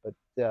lap. But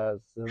so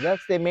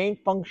that's their main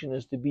function,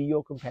 is to be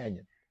your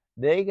companion.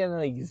 They're going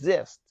to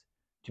exist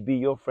to be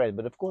your friend.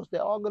 But of course, they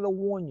are going to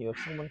warn you if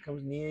someone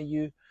comes near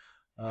you.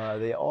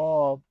 They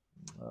all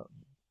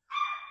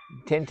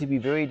tend to be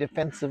very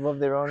defensive of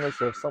their owner.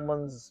 So if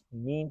someone's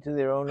mean to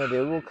their owner,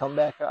 they will come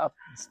back up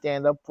and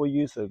stand up for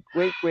you. So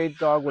great, great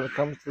dog when it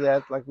comes to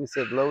that. Like we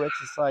said, low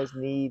exercise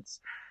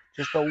needs.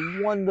 Just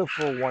a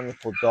wonderful,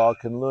 wonderful dog.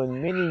 Can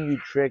learn many new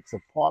tricks.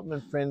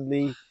 Apartment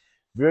friendly.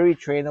 Very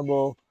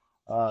trainable.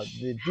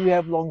 They do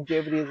have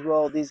longevity as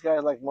well. These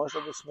guys, like most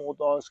of the small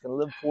dogs, can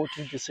live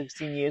 14 to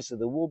 16 years. So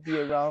they will be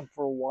around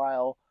for a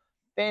while.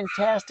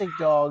 Fantastic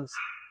dogs.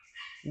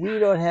 We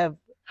don't have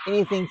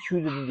anything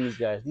cuter than these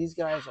guys. These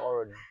guys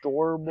are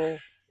adorable,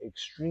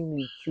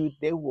 extremely cute.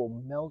 They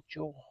will melt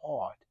your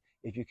heart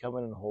if you come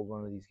in and hold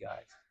one of these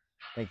guys.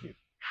 Thank you.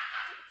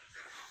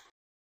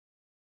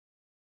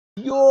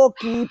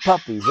 Yorkie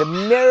puppies,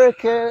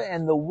 America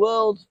and the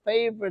world's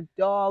favorite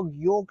dog,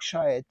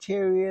 Yorkshire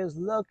Terriers.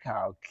 Look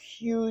how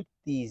cute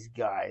these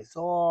guys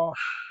are.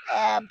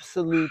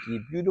 Absolutely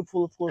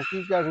beautiful. Of course,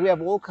 these guys, we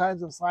have all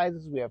kinds of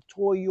sizes. We have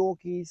toy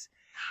Yorkies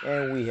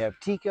and we have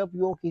teacup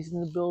Yorkies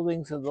in the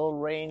building, so they'll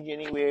range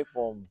anywhere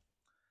from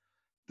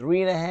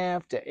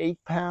 3.5 to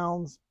 8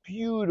 pounds.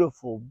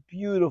 Beautiful,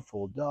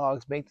 beautiful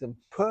dogs. Make them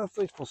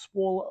perfect for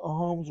smaller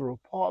homes or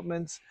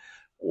apartments,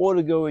 or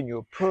to go in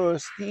your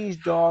purse. These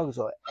dogs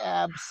are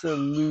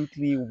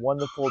absolutely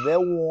wonderful.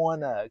 They'll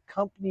want to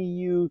accompany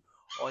you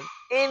on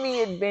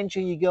any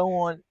adventure you go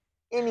on,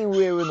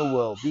 anywhere in the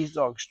world. These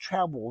dogs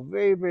travel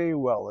very, very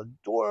well.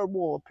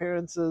 Adorable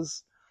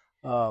appearances,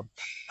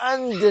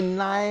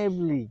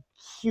 undeniably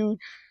cute,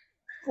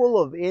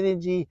 full of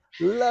energy,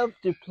 love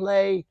to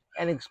play,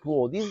 and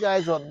explore. These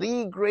guys are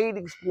the great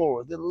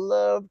explorers. They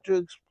love to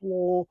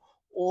explore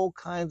all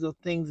kinds of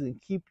things and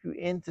keep you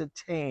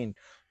entertained.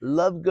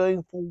 Love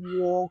going for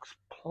walks,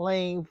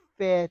 playing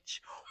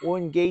fetch, or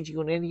engaging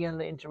on any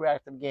other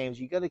interactive games.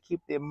 You got to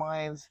keep their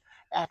minds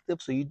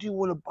active, so you do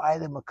want to buy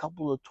them a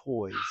couple of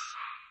toys.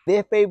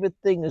 Their favorite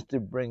thing is to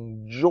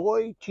bring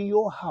joy to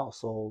your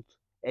household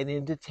and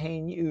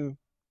entertain you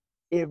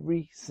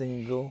every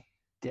single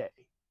day.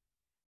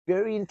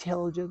 Very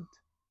intelligent,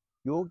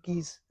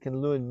 Yorkies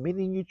can learn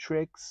many new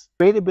tricks,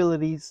 great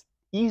abilities,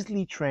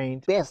 easily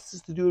trained. Best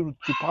is to do it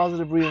through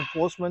positive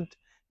reinforcement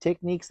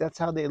techniques. That's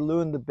how they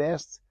learn the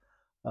best.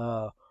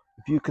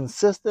 If you're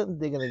consistent,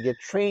 they're going to get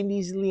trained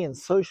easily and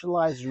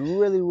socialize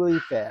really, really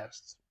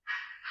fast.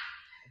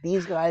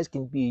 These guys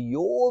can be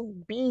your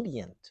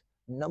obedient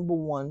number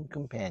one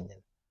companion.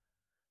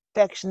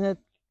 Affectionate,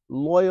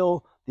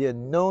 loyal, they're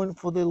known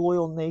for their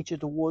loyal nature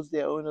towards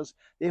their owners.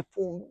 They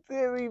form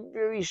very,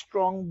 very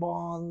strong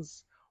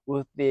bonds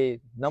with their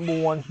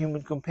number one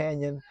human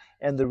companion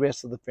and the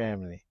rest of the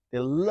family. They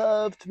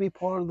love to be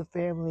part of the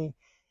family,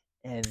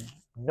 and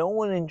no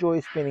one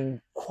enjoys spending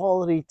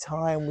quality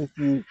time with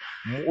you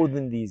more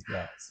than these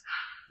guys.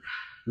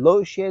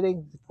 Low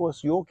shedding, of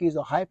course, Yorkies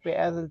are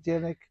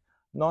hyperallergenic,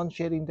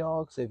 non-shedding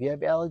dogs. So if you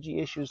have allergy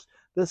issues,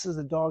 this is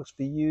the dogs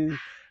for you.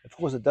 Of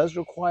course, it does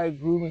require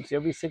grooming. So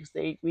every 6 to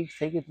 8 weeks,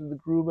 take it to the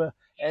groomer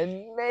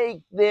and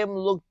make them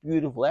look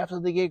beautiful. After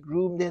they get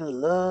groomed, they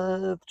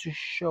love to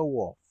show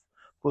off.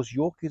 Of course,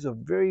 Yorkies are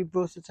very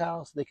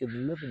versatile, so they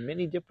can live in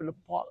many different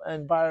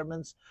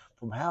environments,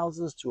 from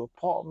houses to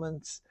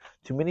apartments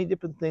to many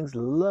different things.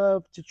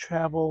 Love to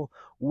travel,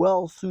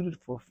 well suited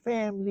for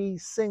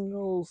families,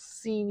 singles,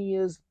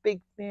 seniors, big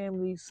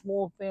families,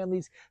 small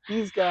families.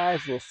 These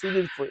guys are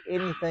suited for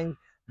anything.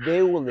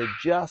 They will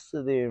adjust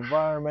to their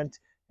environment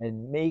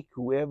and make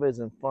whoever is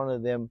in front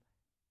of them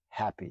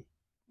happy.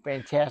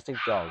 Fantastic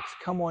dogs.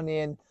 Come on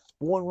in.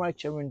 Born right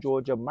here in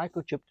Georgia,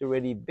 microchipped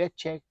already, vet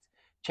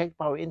checked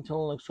by our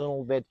internal and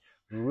external vet,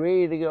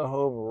 ready to go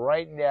home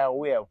right now.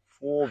 We have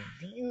 4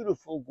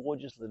 beautiful,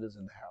 gorgeous litters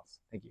in the house.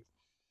 Thank you.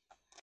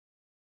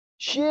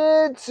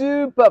 Shih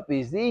Tzu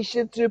puppies. These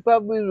Shih Tzu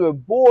puppies were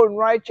born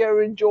right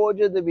here in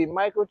Georgia. They've been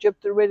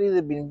microchipped already.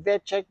 They've been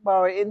vet checked by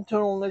our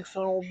internal and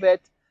external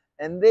vet,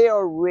 and they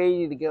are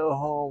ready to go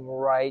home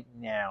right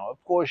now.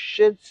 Of course,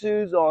 Shih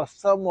Tzus are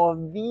some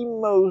of the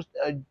most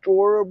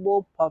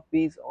adorable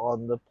puppies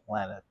on the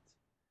planet.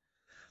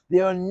 They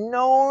are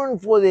known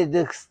for their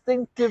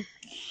distinctive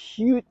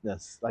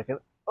cuteness, like an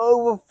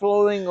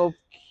overflowing of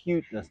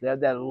cuteness. They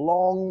have that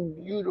long,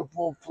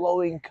 beautiful,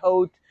 flowing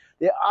coat.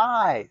 Their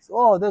eyes,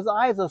 oh, those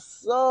eyes are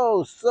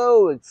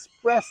so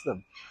expressive.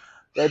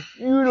 That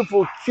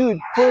beautiful, cute,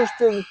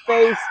 pushed-in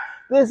face.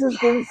 This is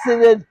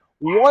considered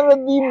one of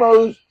the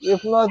most,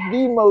 if not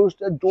the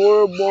most,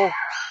 adorable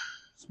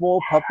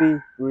small puppy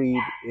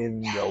breed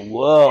in the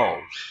world.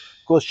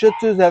 Of course, Shih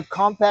Tzus have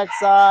compact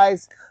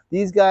size.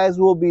 These guys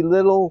will be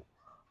little.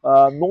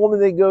 Normally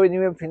they go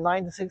anywhere between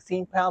 9 to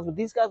 16 pounds, but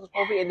these guys will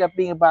probably end up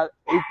being about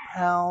 8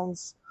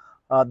 pounds.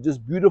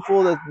 Just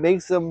beautiful. That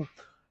makes them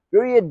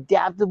very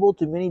adaptable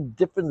to many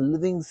different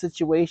living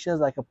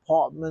situations like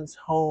apartments,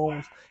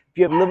 homes. If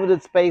you have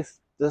limited space,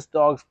 this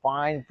dog's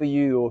fine for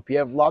you. Or if you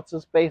have lots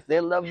of space,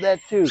 they love that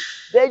too.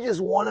 They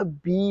just want to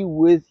be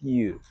with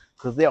you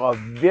because they are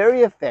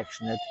very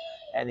affectionate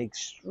and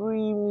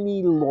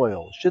extremely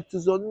loyal. Shih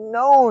Tzus are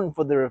known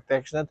for their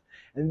affectionate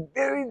and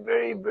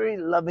very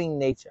loving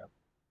nature.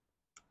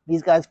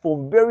 These guys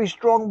form very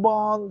strong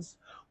bonds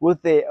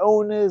with their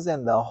owners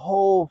and the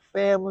whole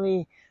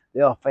family.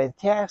 They are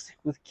fantastic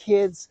with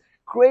kids,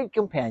 great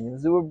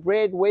companions. They were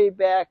bred way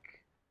back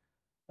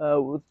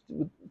with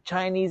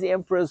Chinese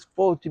emperors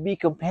to be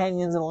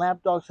companions and lap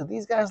dogs. So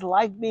these guys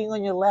like being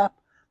on your lap,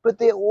 but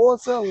they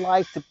also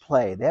like to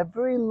play. They have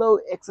very low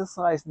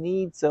exercise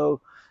needs,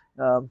 so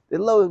they're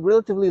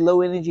relatively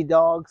low energy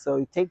dogs. So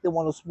you take them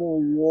on a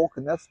small walk,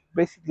 and that's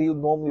basically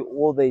normally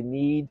all they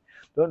need.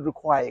 Don't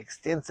require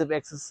extensive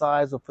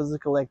exercise or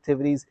physical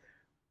activities.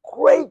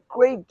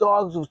 Great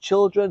dogs with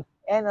children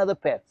and other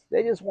pets.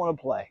 They just want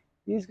to play.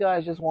 These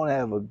guys just want to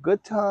have a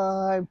good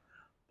time,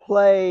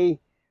 play,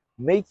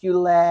 make you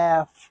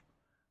laugh.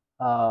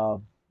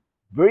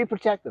 Very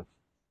protective.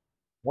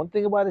 One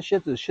thing about the Shih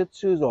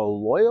Tzus are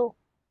loyal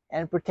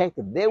and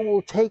protective. They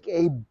will take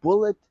a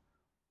bullet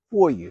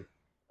for you.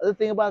 Other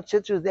thing about Shih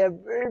Tzus, they have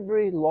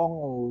very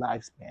long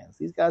lifespans.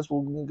 These guys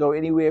will go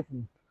anywhere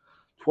from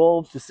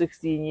 12 to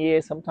 16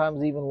 years,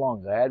 sometimes even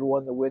longer. I had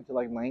one that went to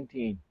like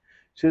 19.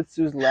 Shih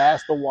Tzus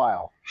last a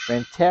while.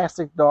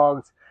 Fantastic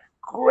dogs.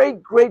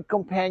 Great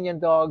companion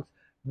dogs.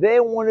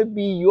 They want to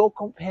be your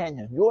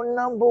companion, your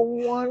number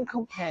one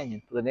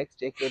companion for the next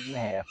decade and a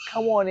half.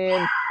 Come on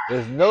in.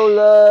 There's no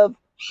love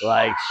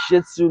like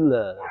Shih Tzu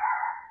love.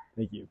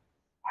 Thank you.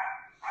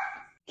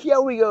 Here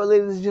we go,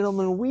 ladies and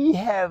gentlemen. We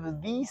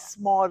have the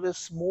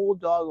smartest small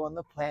dog on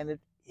the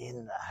planet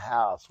in the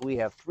house. We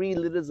have 3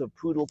 litters of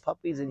poodle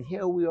puppies, and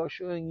here we are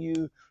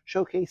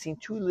showcasing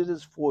 2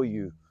 litters for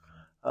you.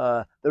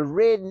 The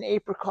red and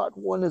apricot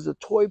one is a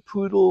toy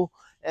poodle,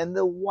 and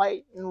the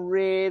white and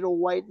red or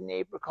white and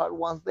apricot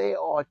ones, they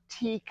are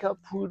teacup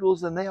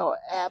poodles, and they are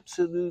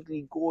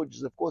absolutely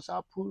gorgeous. Of course,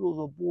 our poodles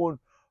are born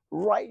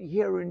right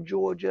here in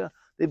Georgia.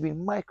 They've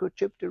been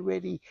microchipped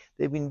already.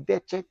 They've been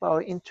vet checked by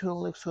our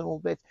internal and external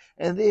vets,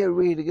 and they are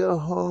ready to go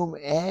home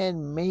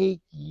and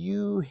make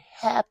you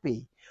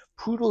happy.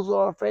 Poodles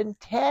are a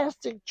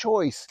fantastic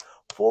choice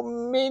for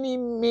many,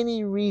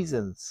 many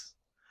reasons.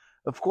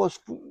 Of course,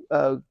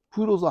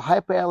 poodles are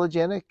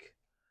hyperallergenic,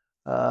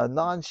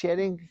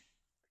 non-shedding,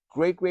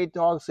 great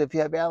dogs. If you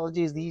have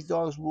allergies, these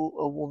dogs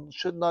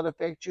should not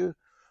affect you.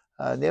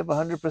 Never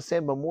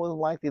 100%, but more than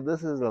likely,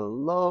 this is a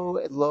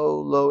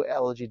low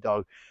allergy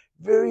dog.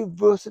 Very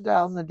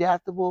versatile and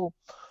adaptable.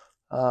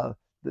 Uh,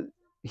 the,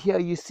 Here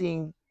you're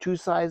seeing two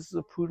sizes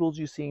of poodles.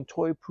 You're seeing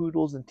toy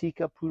poodles and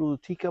teacup poodles.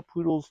 The teacup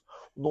poodles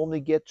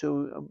normally get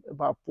to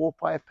about 4 or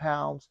 5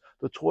 pounds.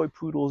 The toy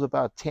poodles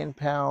about 10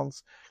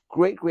 pounds.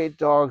 Great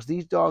dogs.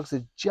 These dogs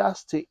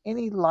adjust to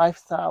any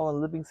lifestyle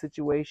and living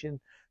situation.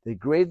 They're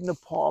great in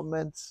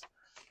apartments.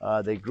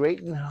 They're great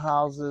in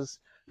houses.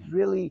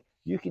 Really,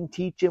 you can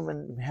teach them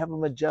and have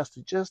them adjust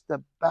to just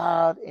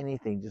about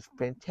anything. Just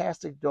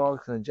fantastic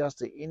dogs can adjust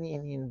to any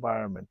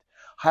environment.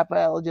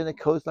 Hyperallergenic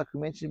coats, like we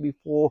mentioned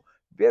before,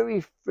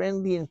 very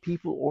friendly and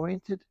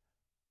people-oriented.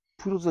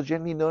 Poodles are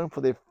generally known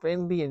for their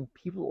friendly and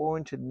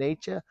people-oriented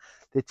nature.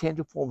 They tend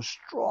to form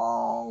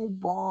strong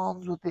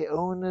bonds with their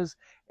owners,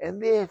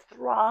 and they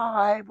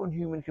thrive on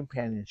human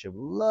companionship.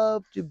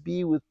 Love to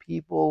be with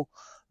people,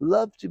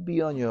 love to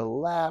be on your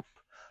lap,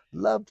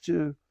 love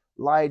to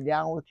lie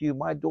down with you.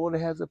 My daughter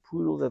has a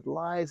poodle that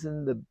lies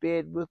in the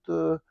bed with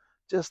her,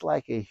 just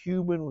like a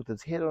human, with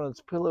its head on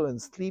its pillow,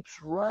 and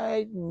sleeps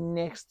right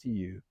next to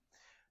you.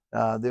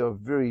 They are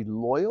very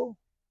loyal,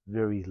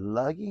 very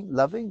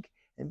loving,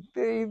 and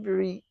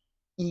very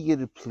eager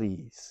to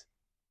please.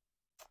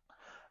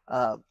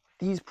 Uh,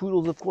 these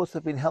poodles, of course,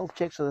 have been health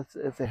checked, so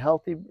it's a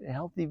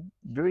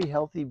very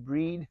healthy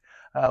breed.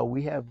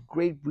 We have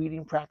great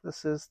breeding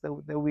practices that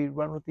we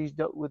run with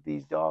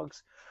these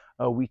dogs.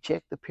 We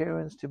check the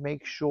parents to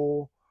make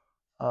sure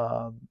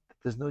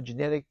there's no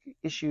genetic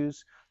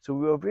issues. So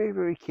we are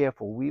very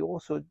careful. We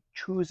also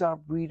choose our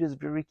breeders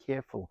very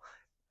carefully.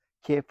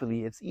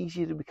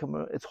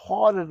 It's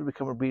harder to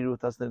become a breeder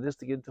with us than it is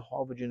to get into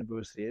Harvard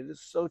University. It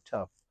is so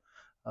tough.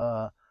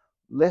 Uh,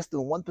 Less than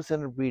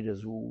 1% of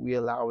breeders we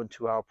allow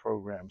into our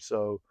program.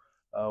 So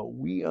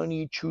we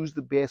only choose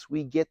the best,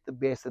 we get the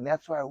best, and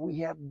that's why we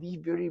have the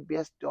very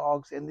best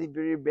dogs and the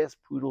very best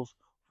poodles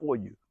for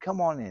you. Come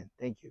on in.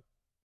 Thank you.